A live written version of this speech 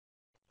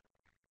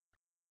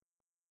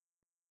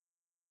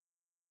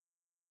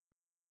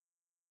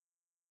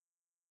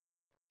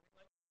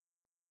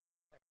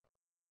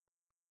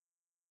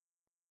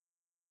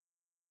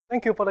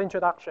Thank you for the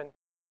introduction.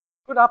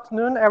 Good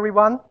afternoon,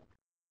 everyone.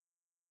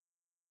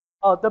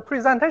 The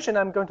presentation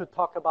I'm going to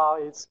talk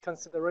about is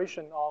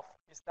consideration of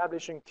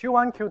establishing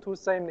Q1, Q2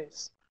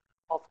 sameness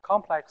of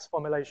complex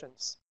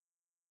formulations.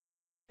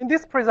 In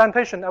this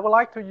presentation, I would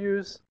like to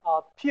use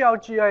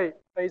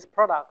PLGA-based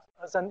products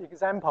as an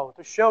example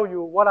to show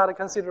you what are the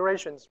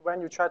considerations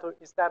when you try to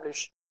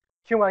establish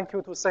Q1,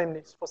 Q2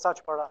 sameness for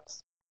such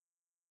products.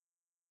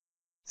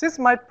 Since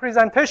my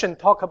presentation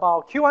talks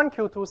about Q1,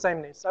 Q2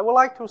 sameness, I would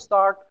like to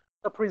start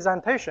the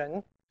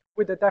presentation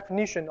with the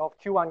definition of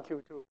Q1,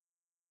 Q2.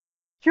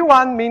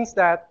 Q1 means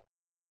that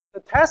the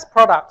test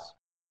products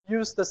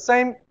use the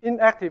same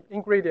inactive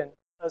ingredient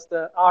as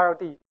the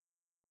RLD.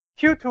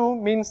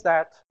 Q2 means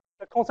that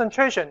the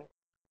concentration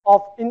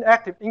of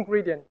inactive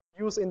ingredient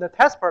used in the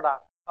test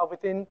product are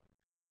within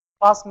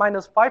plus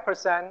minus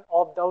 5%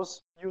 of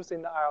those used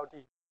in the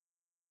RLD.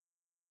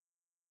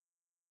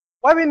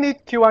 Why we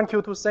need Q1,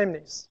 Q2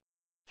 sameness?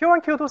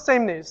 Q1, Q2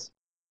 sameness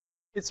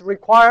is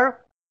required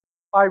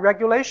by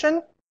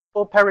regulation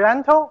for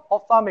parental,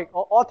 ophthalmic,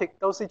 or otic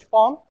dosage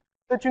form.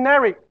 The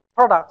generic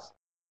products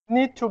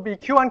need to be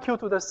Q1,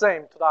 Q2 the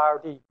same to the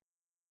RLD.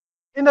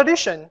 In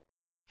addition,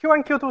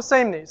 Q1, Q2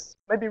 sameness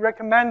may be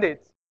recommended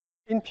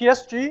in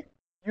PSG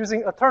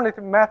using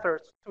alternative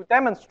methods to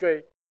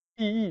demonstrate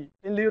EE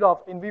in lieu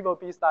of in vivo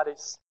B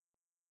studies.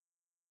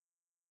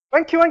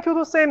 When Q1,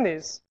 Q2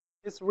 sameness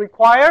is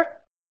required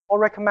or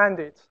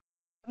recommended,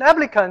 an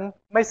applicant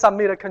may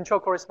submit a control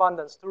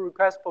correspondence to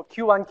request for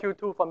Q1,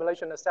 Q2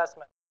 formulation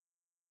assessment.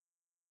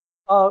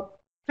 For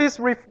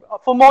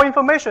more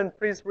information,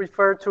 please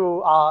refer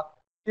to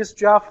this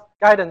draft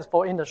guidance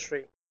for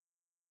industry.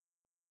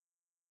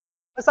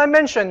 As I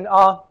mentioned,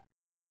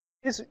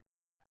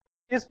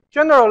 it's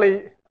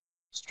generally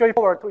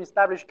straightforward to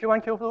establish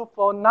Q1, Q2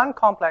 for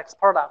non-complex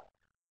product.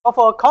 But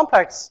for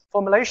complex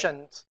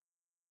formulations,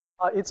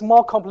 it's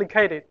more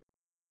complicated.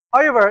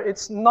 However,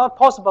 it's not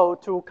possible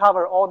to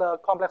cover all the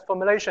complex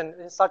formulation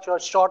in such a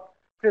short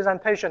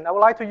presentation. I would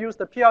like to use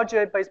the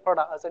PLGA-based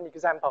product as an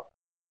example.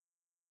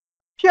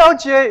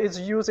 PLGA is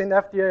used in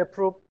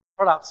FDA-approved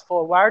products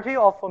for a variety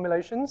of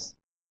formulations,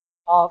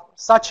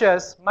 such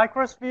as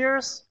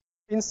microspheres,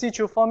 in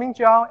situ forming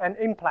gel, and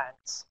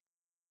implants.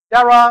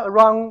 There are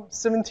around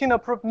 17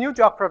 approved new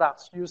drug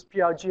products use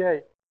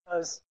PLGA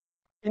as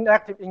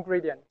inactive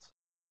ingredient.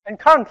 And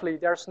currently,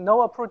 there's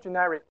no approved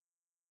generic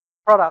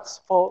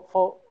products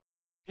for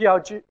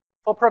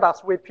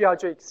products with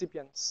PLGA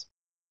excipients.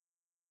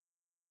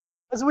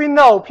 As we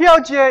know,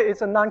 PLGA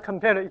is a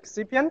non-competitive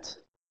excipient,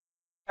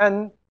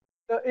 and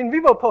the in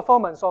vivo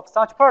performance of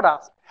such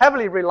products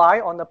heavily rely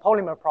on the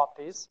polymer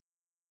properties.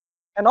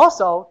 And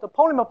also, the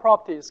polymer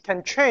properties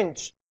can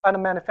change by the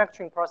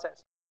manufacturing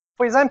process.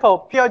 For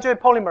example, PLGA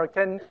polymer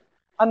can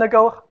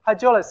undergo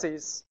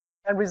hydrolysis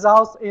and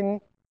results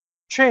in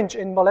change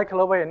in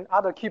molecular weight and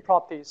other key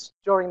properties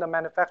during the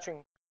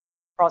manufacturing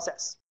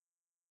process.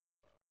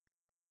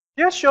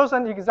 Here shows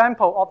an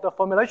example of the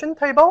formulation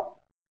table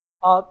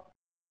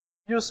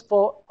used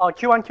for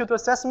Q1, Q2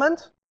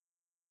 assessment.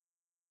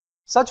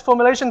 Such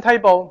formulation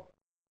table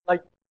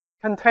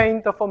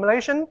contain the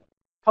formulation,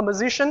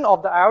 composition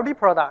of the RLD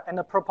product, and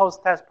the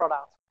proposed test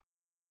product.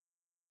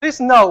 Please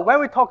note, when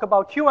we talk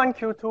about Q1,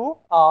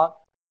 Q2,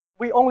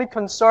 we only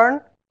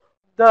concern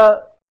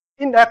the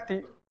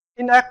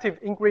inactive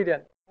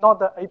ingredient, not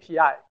the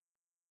API.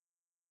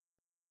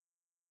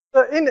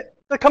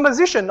 The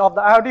composition of the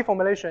RLD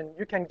formulation,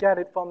 you can get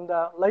it from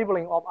the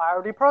labeling of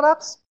RLD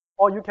products,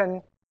 or you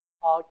can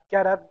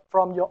get it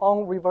from your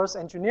own reverse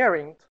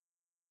engineering.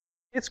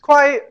 It's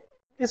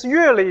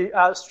really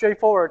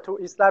straightforward to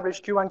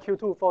establish Q1,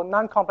 Q2 for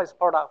non-complex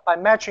product by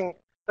matching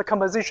the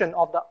composition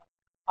of the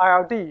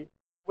RLD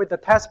with the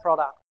test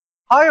product.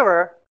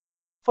 However,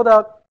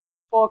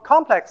 for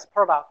complex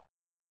product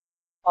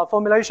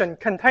formulation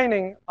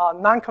containing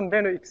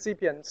non-competitive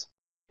excipients,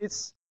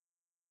 it's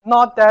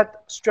not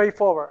that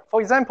straightforward. For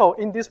example,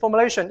 in this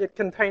formulation, it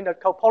contained a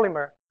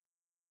copolymer.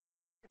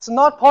 It's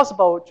not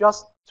possible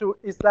just to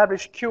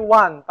establish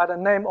Q1 by the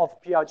name of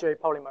PLGA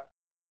polymer.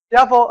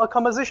 Therefore, a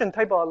composition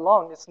table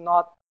alone is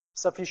not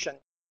sufficient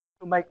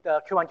to make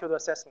the Q1, Q2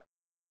 assessment.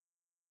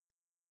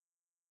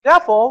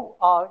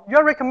 Therefore,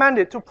 you're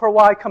recommended to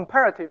provide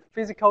comparative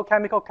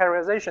physical-chemical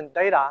characterization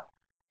data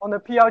on the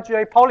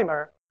PLGA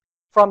polymer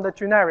from the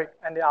generic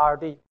and the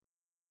RLD.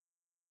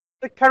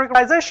 The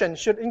characterization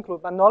should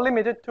include, but not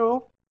limited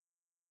to,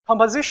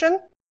 composition,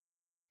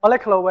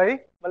 molecular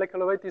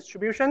weight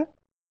distribution,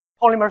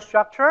 polymer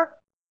structure,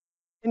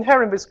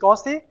 inherent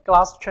viscosity,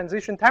 glass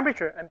transition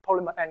temperature, and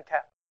polymer end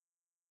cap.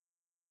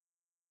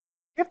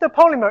 If the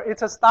polymer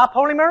is a star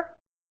polymer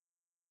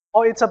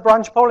or it's a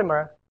branch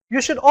polymer,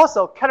 you should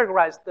also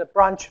categorize the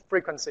branch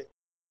frequency.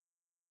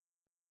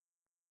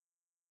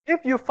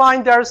 If you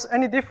find there's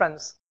any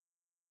difference,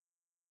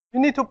 you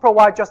need to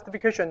provide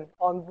justification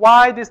on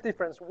why this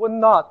difference would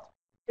not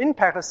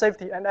impact the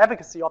safety and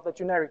efficacy of the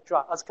generic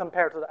drug as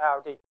compared to the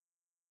RLD.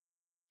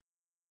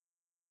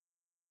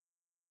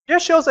 Here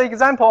shows an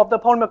example of the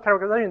polymer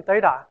characterization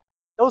data.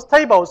 Those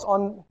tables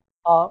on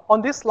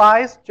On these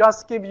slides,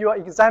 just give you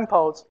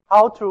examples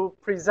how to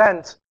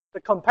present the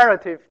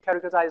comparative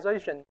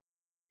characterization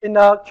in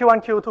a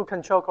Q1, Q2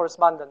 control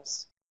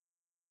correspondence.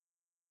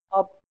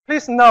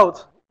 Please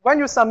note, when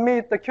you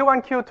submit the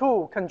Q1,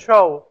 Q2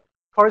 control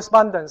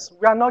correspondence,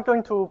 we are not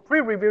going to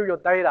pre-review your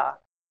data.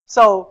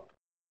 So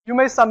you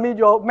may submit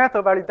your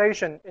method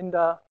validation in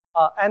the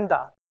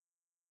ENDA.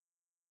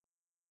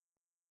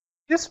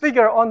 This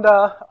figure on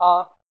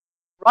the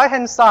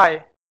right-hand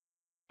side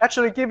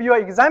actually give you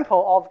an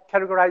example of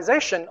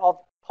categorization of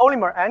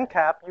polymer end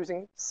cap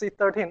using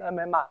C13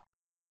 MMR.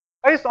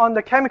 Based on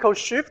the chemical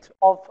shift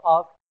of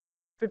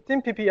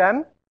 15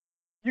 ppm,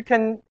 you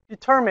can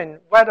determine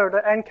whether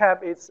the end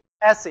cap is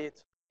acid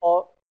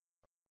or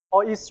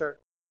ester.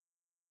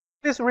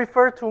 Please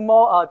refer to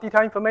more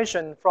detailed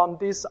information from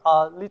this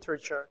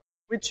literature,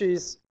 which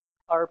is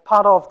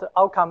part of the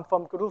outcome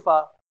from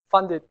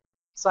GLUFA-funded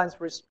science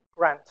research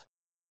grant.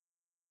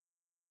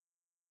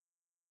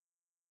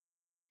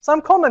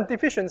 Some common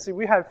deficiencies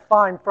we have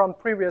found from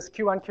previous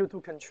Q1,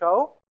 Q2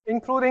 control,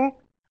 including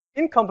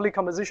incomplete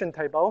composition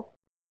table.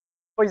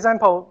 For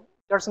example,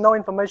 there's no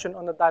information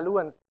on the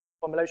diluent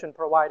formulation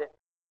provided.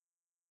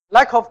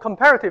 Lack of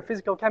comparative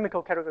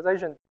physical-chemical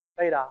characterization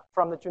data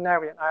from the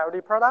generic and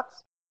IRD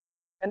products,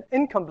 and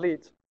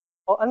incomplete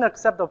or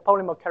unacceptable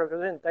polymer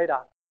characterization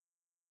data.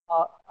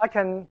 I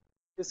can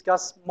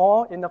discuss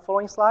more in the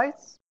following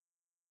slides.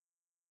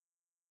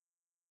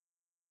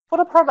 For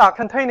the product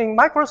containing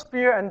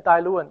microsphere and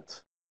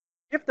diluent,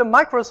 if the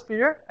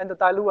microsphere and the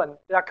diluent,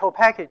 they are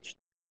co-packaged,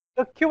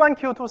 the Q1,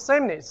 Q2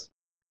 sameness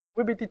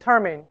will be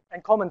determined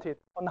and commented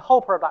on the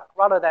whole product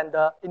rather than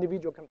the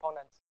individual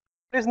components.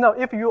 Please note,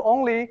 if you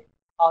only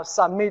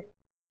submit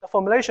the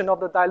formulation of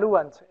the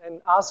diluent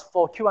and ask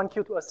for Q1,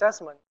 Q2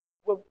 assessment,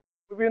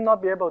 we will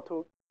not be able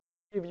to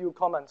give you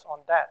comments on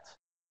that.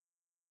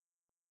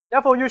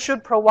 Therefore, you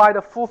should provide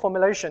a full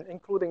formulation,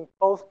 including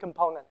both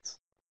components.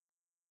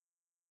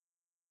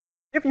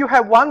 If you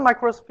have one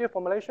microsphere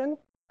formulation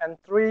and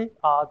 3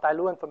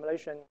 diluent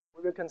formulation,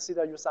 we will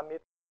consider you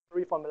submit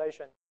 3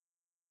 formulation.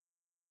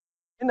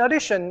 In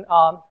addition,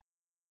 I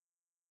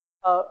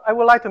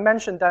would like to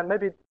mention that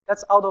maybe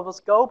that's out of the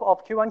scope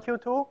of Q1,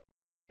 Q2.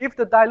 If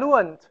the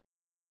diluent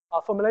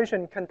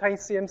formulation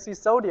contains CMC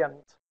sodium,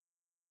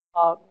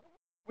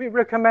 we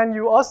recommend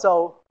you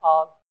also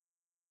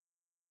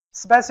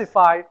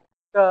specify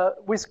the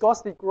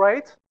viscosity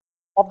grade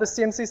of the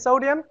CMC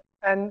sodium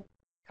and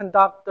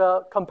conduct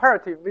the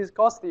comparative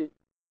viscosity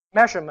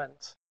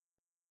measurement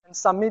and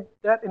submit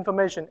that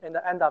information in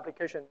the end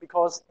application,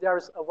 because there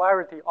is a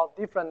variety of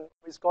different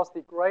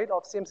viscosity grade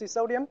of CMC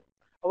sodium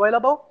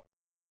available.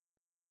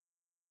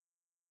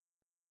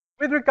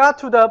 With regard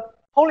to the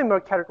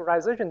polymer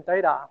characterization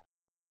data,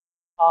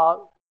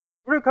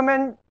 we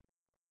recommend,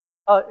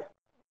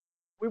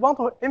 we want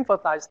to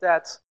emphasize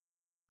that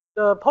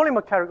the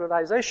polymer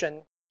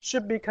characterization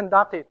should be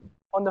conducted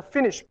on the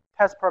finished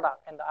test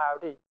product and the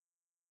IRD.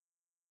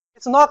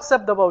 It's not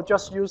acceptable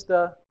just use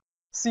the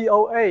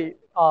COA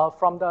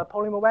from the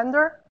polymer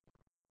vendor,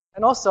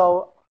 and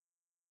also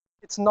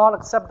it's not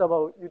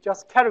acceptable you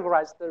just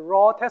categorize the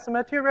raw test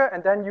material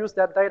and then use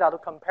that data to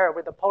compare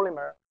with the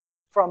polymer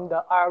from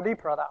the IRD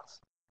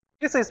products.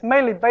 This is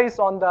mainly based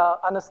on the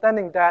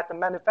understanding that the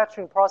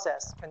manufacturing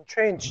process can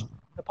change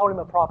the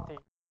polymer property.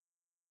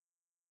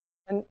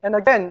 And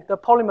again, the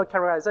polymer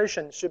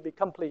characterization should be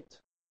complete.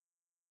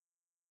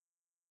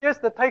 Here's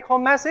the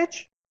take-home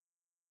message.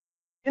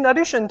 In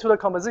addition to the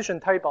composition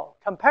table,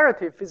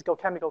 comparative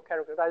physical-chemical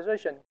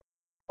characterization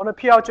on the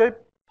PLJ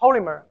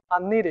polymer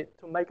are needed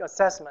to make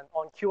assessment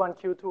on Q1,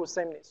 Q2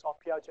 sameness of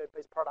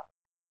PLJ-based product.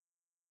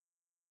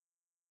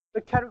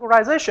 The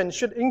categorization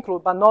should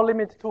include, but not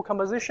limited to,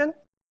 composition,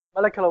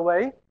 molecular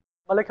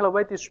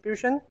weight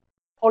distribution,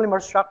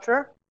 polymer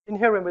structure,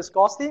 inherent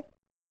viscosity,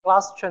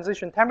 glass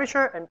transition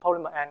temperature, and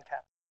polymer end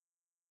cap.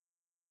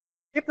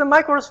 If the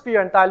microsphere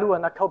and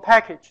diluent are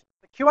co-packaged,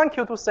 the Q1,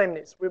 Q2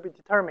 sameness will be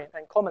determined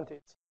and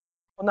commented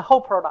on the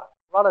whole product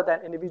rather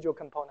than individual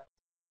components.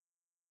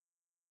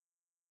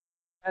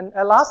 And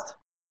at last,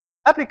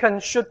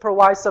 applicants should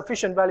provide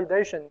sufficient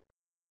validation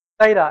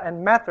data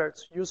and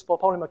methods used for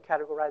polymer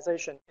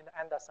categorization in the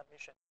ENDA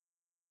submission.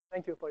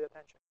 Thank you for your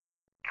attention.